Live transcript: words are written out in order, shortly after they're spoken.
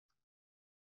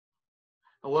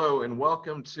Hello and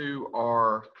welcome to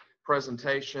our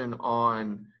presentation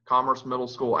on Commerce Middle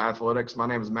School Athletics. My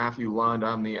name is Matthew Lund.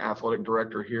 I'm the athletic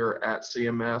director here at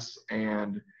CMS,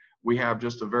 and we have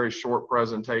just a very short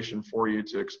presentation for you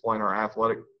to explain our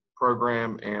athletic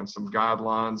program and some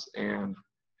guidelines and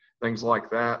things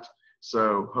like that.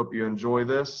 So hope you enjoy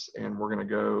this, and we're going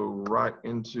to go right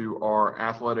into our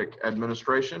athletic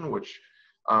administration, which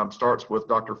starts with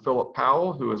Dr. Philip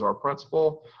Powell, who is our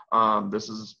principal. This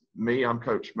is me. I'm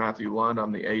Coach Matthew Lund.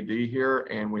 I'm the AD here,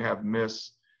 and we have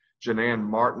Miss Janan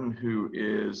Martin, who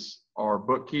is our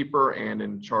bookkeeper and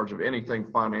in charge of anything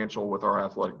financial with our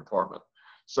athletic department.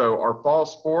 So our fall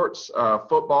sports,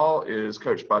 football is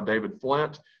coached by David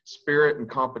Flint. Spirit and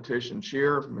competition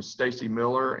cheer, Miss Stacy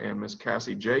Miller and Miss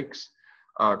Cassie Jakes.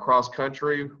 Cross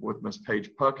country with Miss Paige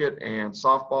Puckett, and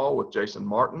softball with Jason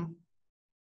Martin.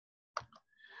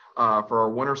 For our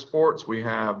winter sports, we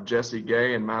have Jesse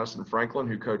Gay and Madison Franklin,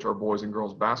 who coach our boys and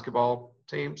girls basketball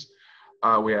teams.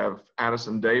 We have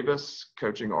Addison Davis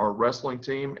coaching our wrestling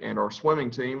team, and our swimming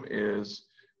team is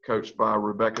coached by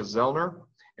Rebecca Zellner.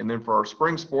 And then for our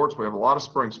spring sports, we have a lot of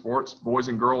spring sports. Boys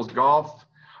and girls golf,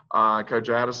 Coach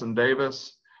Addison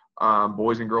Davis.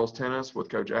 Boys and girls tennis with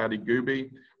Coach Addie Gooby.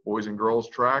 Boys and girls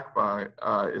track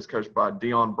is coached by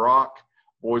Dion Brock.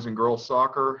 Boys and girls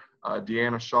soccer,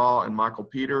 Deanna Shaw and Michael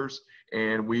Peters.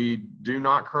 And we do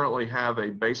not currently have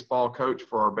a baseball coach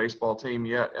for our baseball team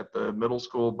yet at the middle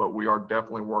school, but we are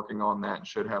definitely working on that and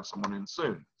should have someone in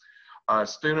soon.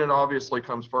 Student obviously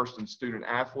comes first in student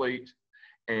athlete,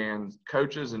 and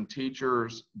coaches and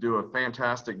teachers do a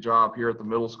fantastic job here at the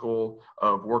middle school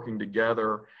of working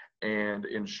together and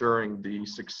ensuring the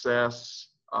success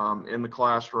in the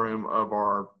classroom of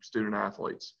our student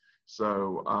athletes.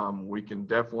 So we can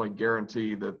definitely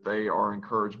guarantee that they are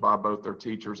encouraged by both their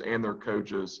teachers and their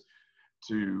coaches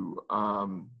to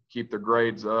keep their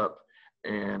grades up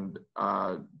and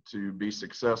to be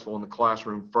successful in the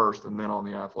classroom first and then on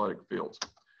the athletic fields.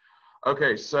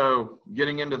 Okay, so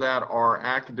getting into that, our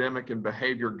academic and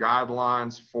behavior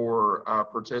guidelines for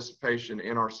participation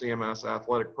in our CMS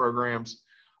athletic programs.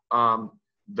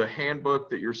 The handbook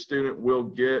that your student will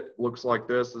get looks like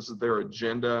this. This is their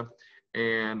agenda.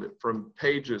 And from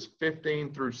pages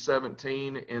 15 through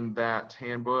 17 in that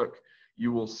handbook,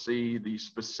 you will see the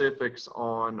specifics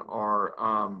on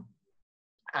our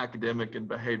academic and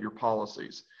behavior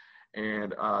policies.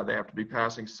 And they have to be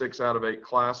passing 6 out of 8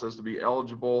 classes to be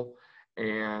eligible,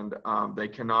 and they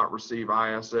cannot receive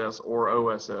ISS or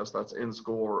OSS, that's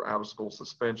in-school or out-of-school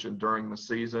suspension during the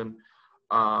season.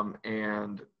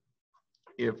 And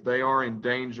if they are in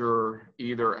danger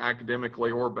either academically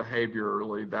or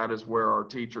behaviorally, that is where our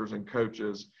teachers and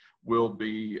coaches will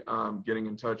be getting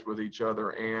in touch with each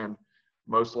other and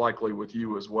most likely with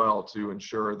you as well to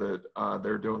ensure that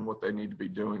they're doing what they need to be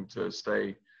doing to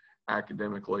stay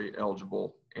academically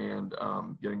eligible and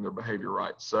getting their behavior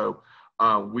right. So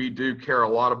we do care a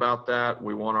lot about that.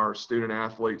 We want our student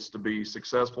athletes to be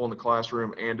successful in the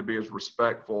classroom and to be as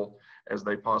respectful as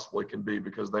they possibly can be,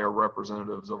 because they are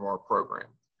representatives of our program.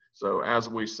 So as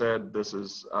we said, this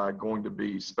is going to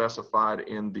be specified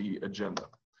in the agenda.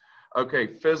 Okay,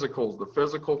 physicals. The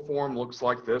physical form looks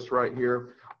like this right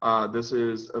here. This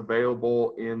is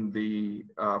available in the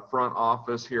front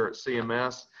office here at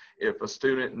CMS. If a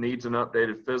student needs an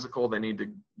updated physical, they need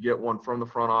to get one from the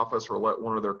front office or let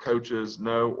one of their coaches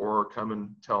know, or come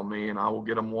and tell me and I will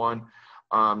get them one.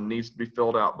 Needs to be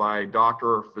filled out by a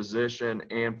doctor or physician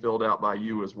and filled out by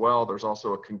you as well. There's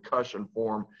also a concussion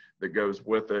form that goes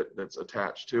with it that's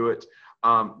attached to it.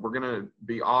 We're going to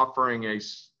be offering a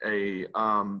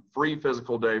free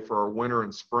physical day for our winter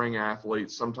and spring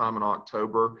athletes sometime in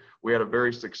October. We had a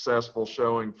very successful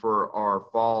showing for our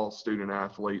fall student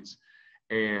athletes,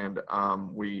 and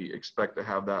we expect to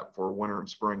have that for winter and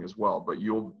spring as well. But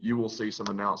you will see some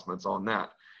announcements on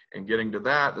that. And getting to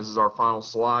that, this is our final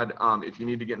slide. If you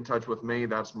need to get in touch with me,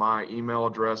 that's my email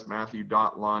address,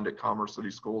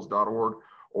 matthew.lund@commercecityschools.org,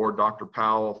 or Dr.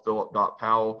 Powell,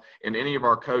 philip.powell. And any of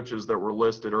our coaches that were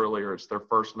listed earlier, it's their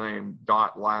first name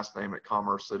dot last name at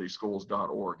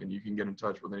commercecityschools.org. And you can get in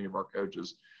touch with any of our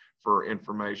coaches for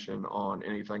information on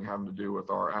anything having to do with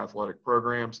our athletic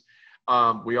programs.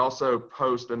 We also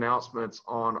post announcements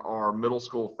on our middle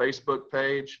school Facebook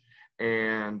page.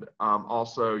 And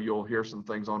also you'll hear some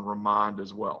things on Remind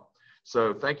as well.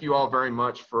 So thank you all very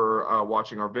much for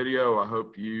watching our video. I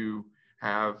hope you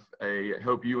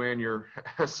and your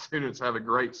students have a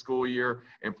great school year,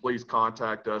 and please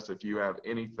contact us if you have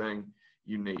anything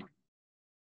you need.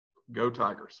 Go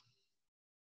Tigers.